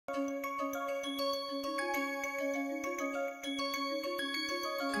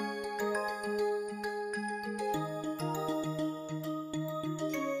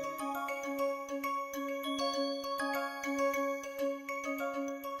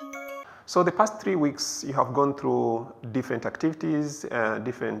So the past 3 weeks you have gone through different activities,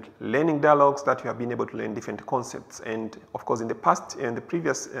 different learning dialogues that you have been able to learn different concepts. And of course in the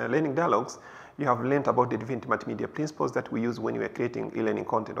previous learning dialogues, you have learned about the different multimedia principles that we use when we are creating e-learning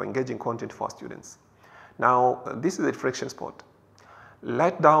content or engaging content for our students. Now this is a reflection spot.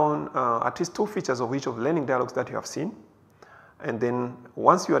 Write down at least 2 features of each of the learning dialogues that you have seen. And then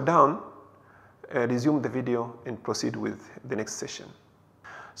once you are done, resume the video and proceed with the next session.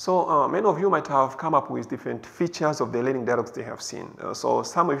 So many of you might have come up with different features of the learning dialogues they have seen. So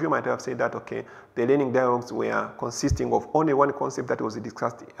some of you might have said that, okay, the learning dialogues were consisting of only one concept that was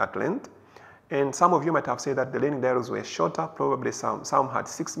discussed at length. And some of you might have said that the learning dialogues were shorter, probably some had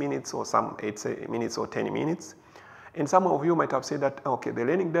 6 minutes or some 8 minutes or 10 minutes. And some of you might have said that, okay, the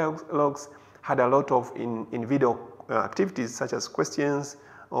learning dialogues had a lot of in video activities such as questions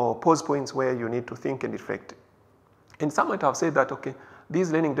or pause points where you need to think and reflect. And some might have said that, okay,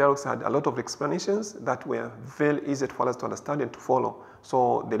 these learning dialogues had a lot of explanations that were very easy for us to understand and to follow,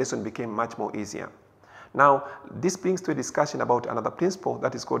 so the lesson became much more easier. Now, this brings to a discussion about another principle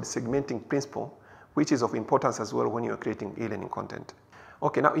that is called segmenting principle, which is of importance as well when you are creating e-learning content.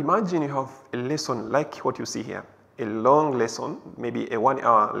 Okay, now imagine you have a lesson like what you see here, a long lesson, maybe a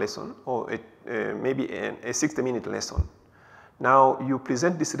 1-hour lesson, or maybe a 60-minute lesson. Now, you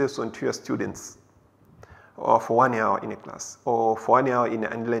present this lesson to your students or for 1 hour in a class, or for 1 hour in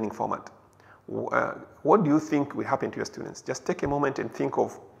an e-learning format. What do you think will happen to your students? Just take a moment and think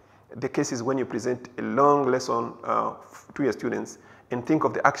of the cases when you present a long lesson to your students, and think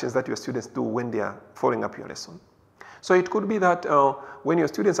of the actions that your students do when they are following up your lesson. So it could be that when your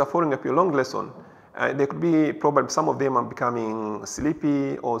students are following up your long lesson, there could be probably some of them are becoming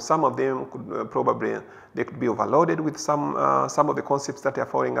sleepy, or some of them could they could be overloaded with some of the concepts that they are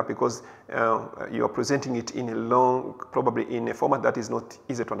following up because you are presenting it in a long, probably in a format that is not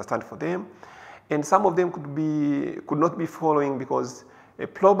easy to understand for them. And some of them could not be following because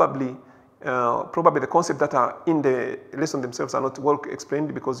probably the concepts that are in the lesson themselves are not well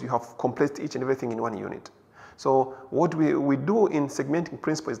explained because you have compressed each and everything in one unit. So what we do in segmenting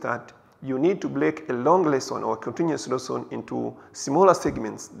principle is that you need to break a long lesson or a continuous lesson into smaller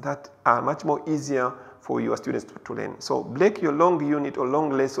segments that are much more easier for your students to learn. So break your long unit or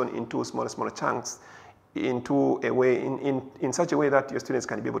long lesson into smaller chunks into a way, in such a way that your students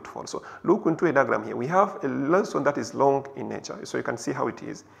can be able to follow. So look into a diagram here. We have a lesson that is long in nature, so you can see how it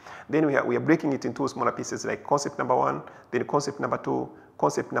is. Then we are breaking it into smaller pieces like concept number 1, then concept number 2,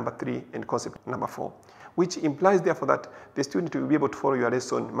 concept number 3, and concept number 4. Which implies therefore that the student will be able to follow your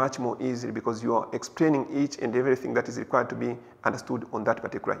lesson much more easily because you are explaining each and everything that is required to be understood on that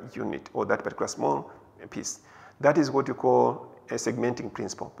particular unit or that particular small piece. That is what you call a segmenting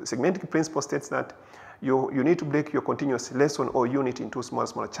principle. The segmenting principle states that you need to break your continuous lesson or unit into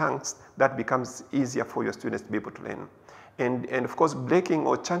smaller chunks that becomes easier for your students to be able to learn. And of course, breaking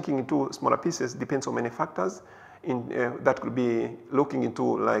or chunking into smaller pieces depends on many factors. That could be looking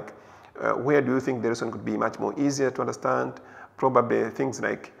into like where do you think the lesson could be much more easier to understand? Probably things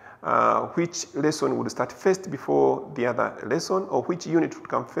like which lesson would start first before the other lesson, or which unit would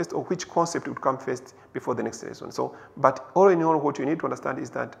come first, or which concept would come first before the next lesson. So, but all in all, what you need to understand is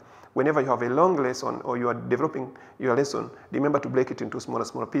that whenever you have a long lesson or you are developing your lesson, remember to break it into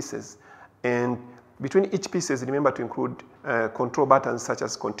smaller pieces. And between each pieces, remember to include control buttons such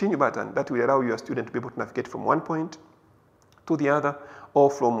as continue button that will allow your student to be able to navigate from one point to the other, or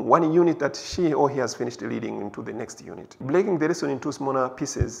from one unit that she or he has finished reading into the next unit. Breaking the lesson into smaller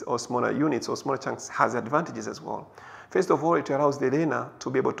pieces or smaller units or smaller chunks has advantages as well. First of all, it allows the learner to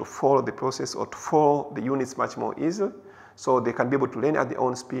be able to follow the process or to follow the units much more easily, so they can be able to learn at their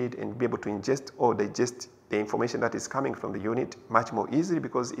own speed and be able to ingest or digest the information that is coming from the unit much more easily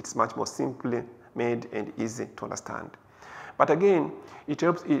because it's much more simply made and easy to understand. But again,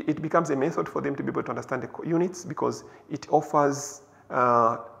 it becomes a method for them to be able to understand the units because it offers,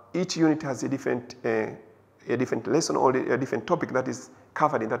 each unit has a different lesson or a different topic that is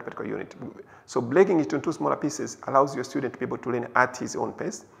covered in that particular unit. So breaking it into smaller pieces allows your student to be able to learn at his own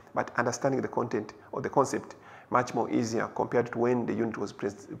pace, but understanding the content or the concept much more easier compared to when the unit was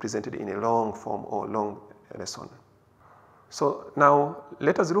presented in a long form or long lesson. So now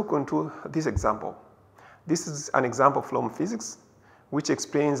let us look into this example. This is an example from physics which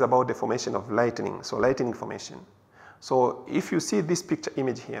explains about the formation of lightning, so lightning formation. So if you see this picture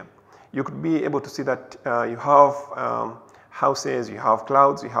image here, you could be able to see that you have houses, you have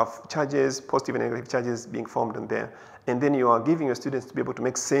clouds, you have charges, positive and negative charges being formed in there, and then you are giving your students to be able to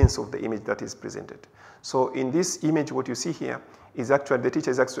make sense of the image that is presented. So in this image, what you see here is actually, the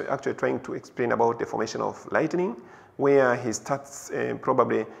teacher is actually trying to explain about the formation of lightning, where he starts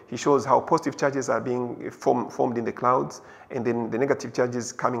probably he shows how positive charges are being formed in the clouds, and then the negative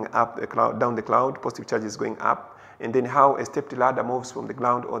charges coming up the cloud, down the cloud, positive charges going up, and then how a stepped ladder moves from the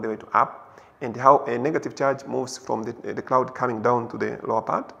ground all the way to up, and how a negative charge moves from the cloud coming down to the lower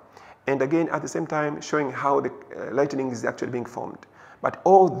part. And again, at the same time, showing how the lightning is actually being formed. But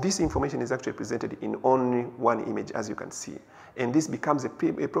all this information is actually presented in only one image, as you can see. And this becomes a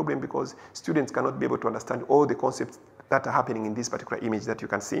problem because students cannot be able to understand all the concepts that are happening in this particular image that you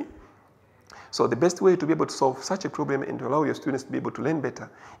can see. So the best way to be able to solve such a problem and to allow your students to be able to learn better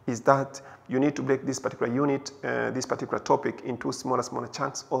is that you need to break this particular unit, this particular topic into smaller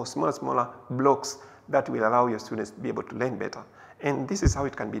chunks or smaller blocks that will allow your students to be able to learn better. And this is how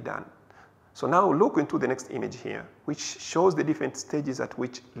it can be done. So now look into the next image here, which shows the different stages at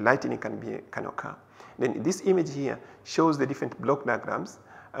which lightning can occur. Then this image here shows the different block diagrams,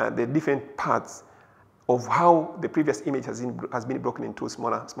 the different parts of how the previous image has been broken into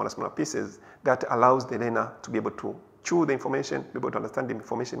smaller pieces that allows the learner to be able to chew the information, be able to understand the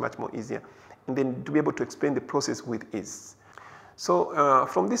information much more easier, and then to be able to explain the process with ease. So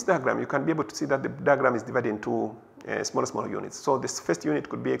from this diagram, you can be able to see that the diagram is divided into smaller units. So this first unit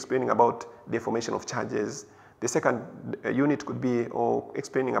could be explaining about the formation of charges. The second unit could be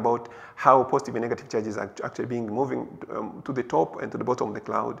explaining about how positive and negative charges are actually moving to the top and to the bottom of the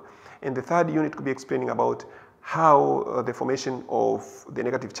cloud. And the third unit could be explaining about how the formation of the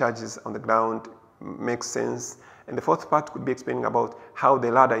negative charges on the ground makes sense. And the fourth part could be explaining about how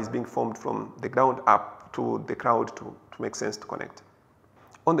the ladder is being formed from the ground up to the cloud to make sense to connect.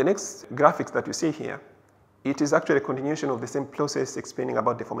 On the next graphics that you see here, it is actually a continuation of the same process explaining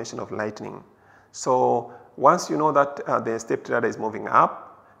about the formation of lightning. So once you know that the stepped ladder is moving up,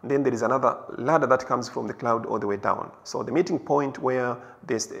 then there is another ladder that comes from the cloud all the way down. So the meeting point where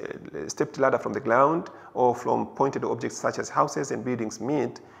the stepped ladder from the ground or from pointed objects such as houses and buildings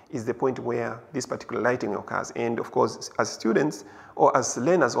meet is the point where this particular lightning occurs. And of course, as students or as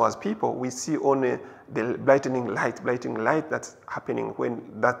learners or as people, we see only the lightning light that's happening when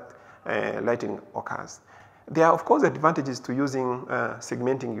that lightning occurs. There are, of course, advantages to using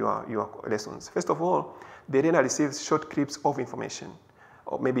segmenting your lessons. First of all, the learner receives short clips of information,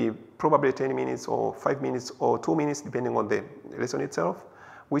 or maybe probably 10 minutes or 5 minutes or 2 minutes, depending on the lesson itself,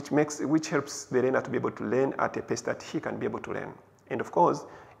 which helps the learner to be able to learn at a pace that he can be able to learn. And of course,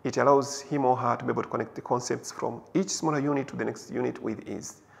 it allows him or her to be able to connect the concepts from each smaller unit to the next unit with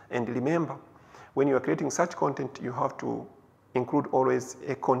ease. And remember, when you are creating such content, you have to include always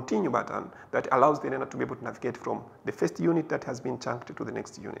a continue button that allows the learner to be able to navigate from the first unit that has been chunked to the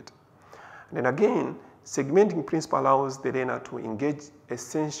next unit. And then again, segmenting principle allows the learner to engage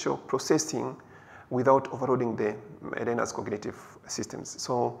essential processing without overloading the learner's cognitive systems.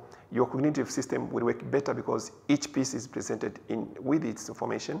 So your cognitive system will work better because each piece is presented with its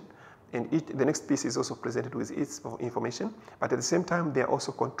information, and the next piece is also presented with its information, but at the same time, there are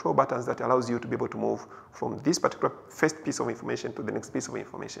also control buttons that allows you to be able to move from this particular first piece of information to the next piece of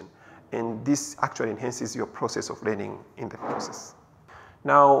information. And this actually enhances your process of learning in the process.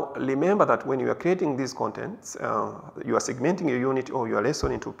 Now, remember that when you are creating these contents, you are segmenting your unit or your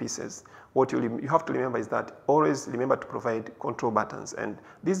lesson into pieces. What you have to remember is that always remember to provide control buttons. And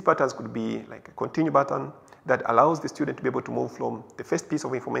these buttons could be like a continue button that allows the student to be able to move from the first piece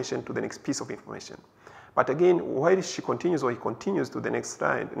of information to the next piece of information. But again, while she continues or he continues to the next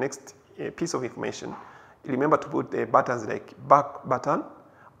slide, next piece of information, remember to put the buttons like back button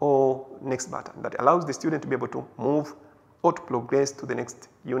or next button that allows the student to be able to move or to progress to the next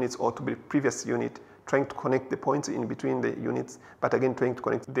units or to the previous unit, trying to connect the points in between the units, but again trying to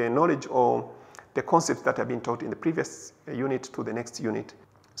connect the knowledge or the concepts that have been taught in the previous unit to the next unit.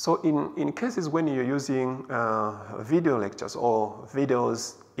 So in cases when you're using video lectures or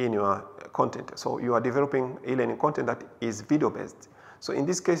videos in your content, so you are developing e-learning content that is video-based. So in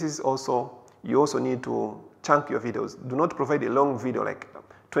these cases also, you also need to chunk your videos. Do not provide a long video like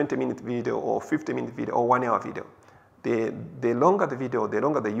 20-minute video or 50-minute video or 1-hour video. The longer the video, the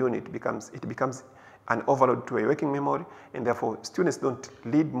longer the unit it becomes an overload to a working memory, and therefore students don't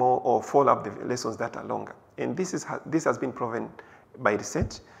read more or follow up the lessons that are longer. And this has been proven by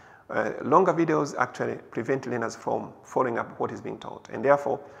research. Longer videos actually prevent learners from following up what is being taught. And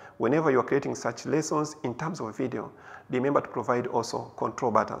therefore, whenever you're creating such lessons in terms of video, remember to provide also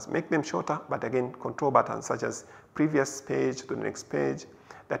control buttons. Make them shorter, but again, control buttons such as previous page to the next page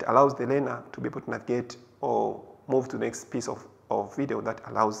that allows the learner to be able to navigate or move to the next piece of video that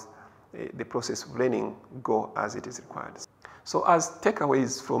allows the process of learning go as it is required. So as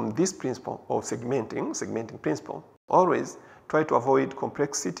takeaways from this principle of segmenting principle, always Try to avoid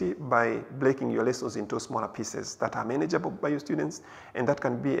complexity by breaking your lessons into smaller pieces that are manageable by your students and that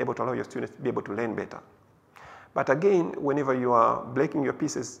can be able to allow your students to be able to learn better. But again, whenever you are breaking your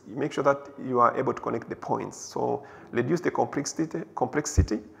pieces, make sure that you are able to connect the points. So reduce the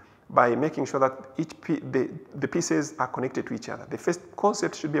complexity by making sure that the pieces are connected to each other. The first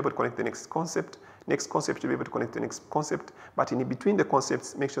concept should be able to connect the next concept should be able to connect the next concept, but in between the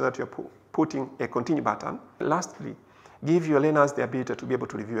concepts, make sure that you're putting a continue button. Lastly, give your learners the ability to be able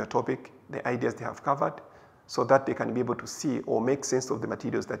to review a topic, the ideas they have covered, so that they can be able to see or make sense of the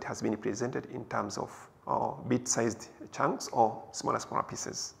materials that has been presented in terms of bit-sized chunks or smaller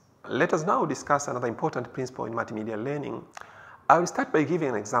pieces. Let us now discuss another important principle in multimedia learning. I will start by giving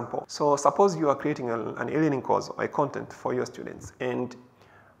an example. So suppose you are creating an e-learning course or a content for your students, and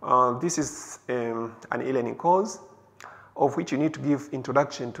this is an e-learning course of which you need to give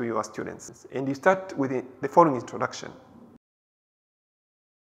introduction to your students. And you start with the following introduction.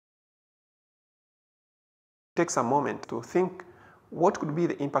 Take some moment to think what could be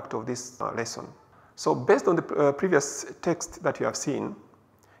the impact of this lesson. So based on the previous text that you have seen,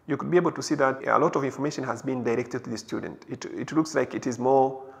 you could be able to see that a lot of information has been directed to the student. It looks like it is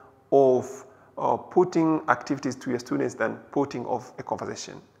more of putting activities to your students than putting of a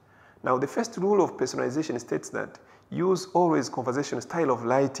conversation. Now the first rule of personalization states that use always conversational style of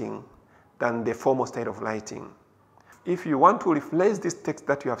writing than the formal style of writing. If you want to replace this text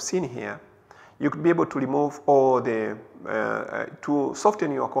that you have seen here, you could be able to remove all the, to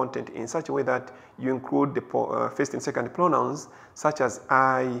soften your content in such a way that you include the first and second pronouns such as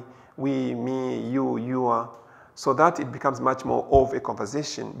I, we, me, you, your, so that it becomes much more of a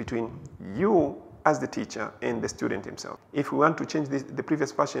conversation between you as the teacher and the student himself. If we want to change the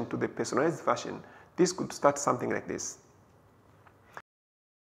previous version to the personalized version, this could start something like this.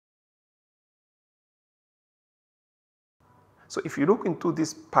 So if you look into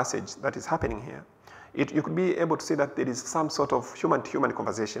this passage that is happening here, you could be able to see that there is some sort of human-to-human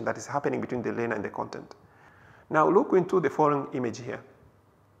conversation that is happening between the learner and the content. Now look into the following image here.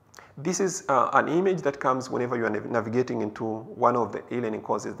 This is an image that comes whenever you are navigating into one of the e-learning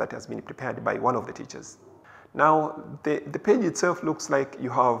courses that has been prepared by one of the teachers. Now the page itself looks like you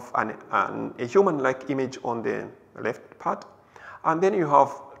have a human-like image on the left part, and then you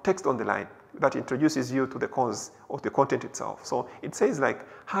have text on the right that introduces you to the course or the content itself. So it says like,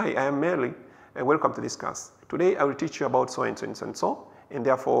 hi, I am Mary, and welcome to this class. Today I will teach you about so and so and so and so, and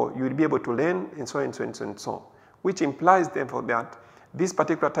therefore you will be able to learn and so and so and so and so, which implies therefore that this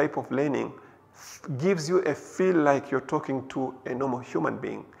particular type of learning gives you a feel like you're talking to a normal human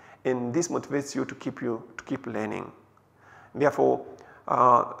being, and this motivates you to keep learning. Therefore,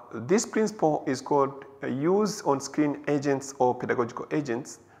 this principle is called use on-screen agents or pedagogical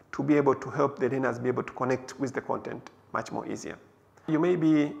agents to be able to help the learners be able to connect with the content much more easier. You may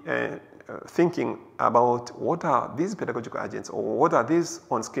be thinking about what are these pedagogical agents or what are these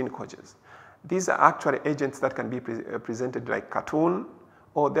on-screen coaches. These are actually agents that can be presented like cartoon,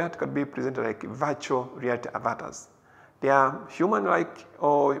 or that can be presented like virtual reality avatars. They are human-like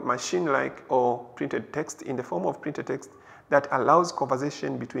or machine-like or printed text in the form of printed text that allows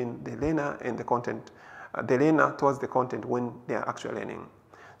conversation between the learner and the content, the learner towards the content when they are actually learning.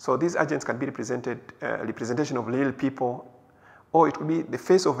 So these agents can be representation of real people, or it could be the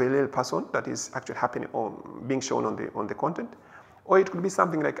face of a real person that is actually happening or being shown on the content, or it could be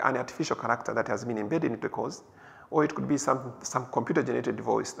something like an artificial character that has been embedded into the course, or it could be some computer-generated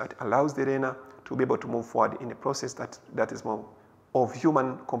voice that allows the learner to be able to move forward in a process that is more of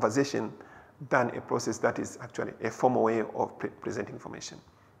human conversation than a process that is actually a formal way of presenting information.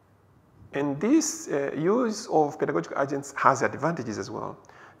 And this use of pedagogical agents has advantages as well.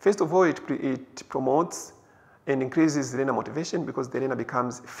 First of all, it promotes and increases learner motivation because the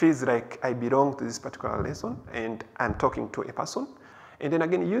learner feels like I belong to this particular lesson and I'm talking to a person. And then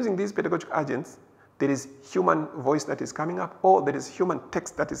again, using these pedagogical agents, there is human voice that is coming up, or there is human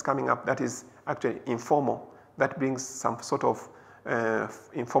text that is coming up that is actually informal, that brings some sort of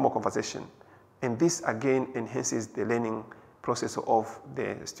informal conversation. And this again enhances the learning process of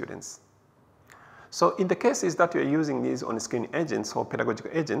the students. So in the cases that you're using these on-screen agents or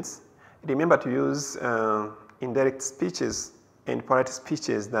pedagogical agents, remember to use indirect speeches and polite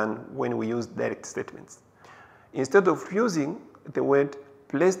speeches than when we use direct statements. Instead of using the word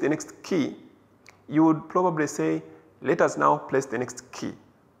place the next key, you would probably say, let us now place the next key.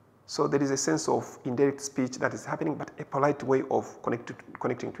 So there is a sense of indirect speech that is happening, but a polite way of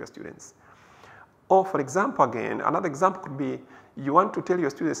connecting to your students. Or for example, again, another example could be, you want to tell your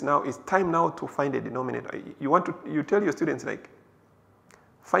students now, it's time now to find a denominator. You tell your students like,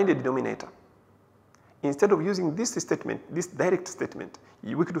 find a denominator. instead of using this statement, this direct statement,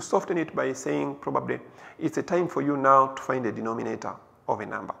 we could soften it by saying probably, it's a time for you now to find a denominator of a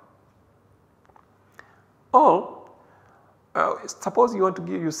number. Or suppose you want to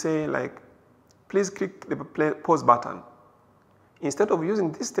give, you say like, please click the pause button. Instead of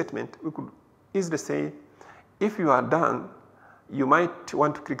using this statement, we could easily say, if you are done, you might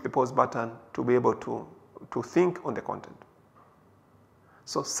want to click the pause button to be able to think on the content.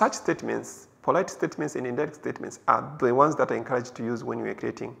 So such statements, polite statements and indirect statements, are the ones that are encouraged to use when you are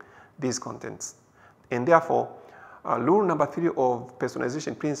creating these contents. And therefore, rule number 3 of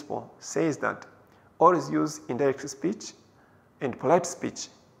personalization principle says that always use indirect speech and polite speech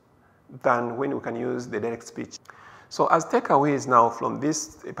than when we can use the direct speech. So as takeaways now from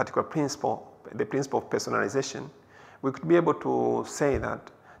this particular principle, the principle of personalization, we could be able to say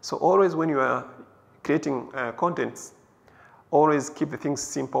that, so always when you are creating contents, always keep the things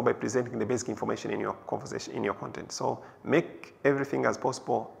simple by presenting the basic information in your conversation, in your content. So make everything as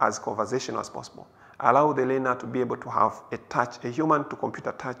possible, as conversational as possible. Allow the learner to be able to have a touch, a human to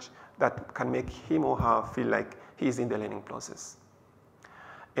computer touch that can make him or her feel like he is in the learning process.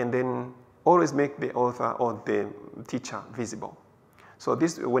 And then always make the author or the teacher visible. So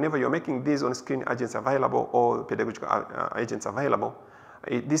this, whenever you're making these on-screen agents available or pedagogical agents available,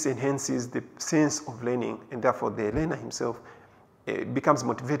 this enhances the sense of learning, and therefore the learner himself becomes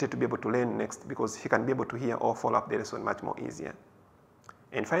motivated to be able to learn next, because he can be able to hear or follow up the lesson much more easier.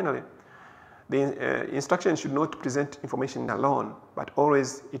 And finally, the instruction should not present information alone, but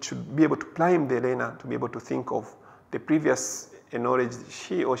always it should be able to prime the learner to be able to think of the previous knowledge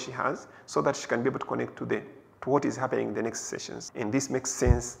she or she has, so that she can be able to connect to what is happening in the next sessions. And this makes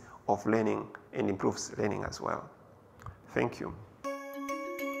sense of learning and improves learning as well. Thank you.